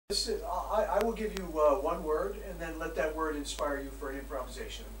I will give you one word, and then let that word inspire you for an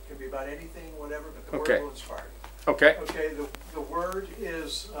improvisation. It can be about anything, whatever, but the word will inspire you. Okay. Okay, the word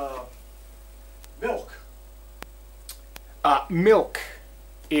is milk. Milk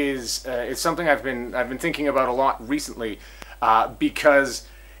is something I've been thinking about a lot recently, because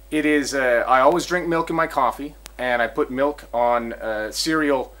it is. I always drink milk in my coffee, and I put milk on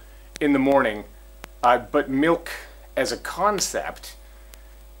cereal in the morning. But milk as a concept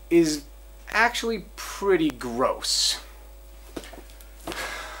is actually pretty gross.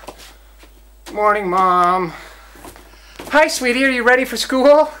 Morning, Mom. Hi, sweetie. Are you ready for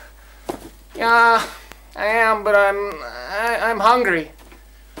school? Yeah, I am, but I'm hungry.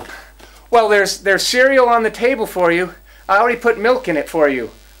 Well, there's cereal on the table for you. I already put milk in it for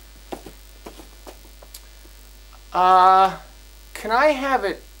you. Can I have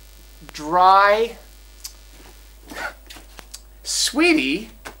it dry? Sweetie,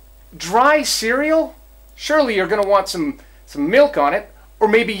 dry cereal? Surely you're gonna want some milk on it, or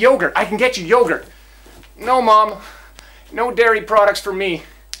maybe yogurt. I can get you yogurt. No, Mom, no dairy products for me.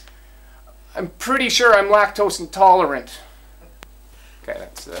 I'm pretty sure I'm lactose intolerant. Okay,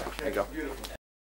 there you go. Beautiful.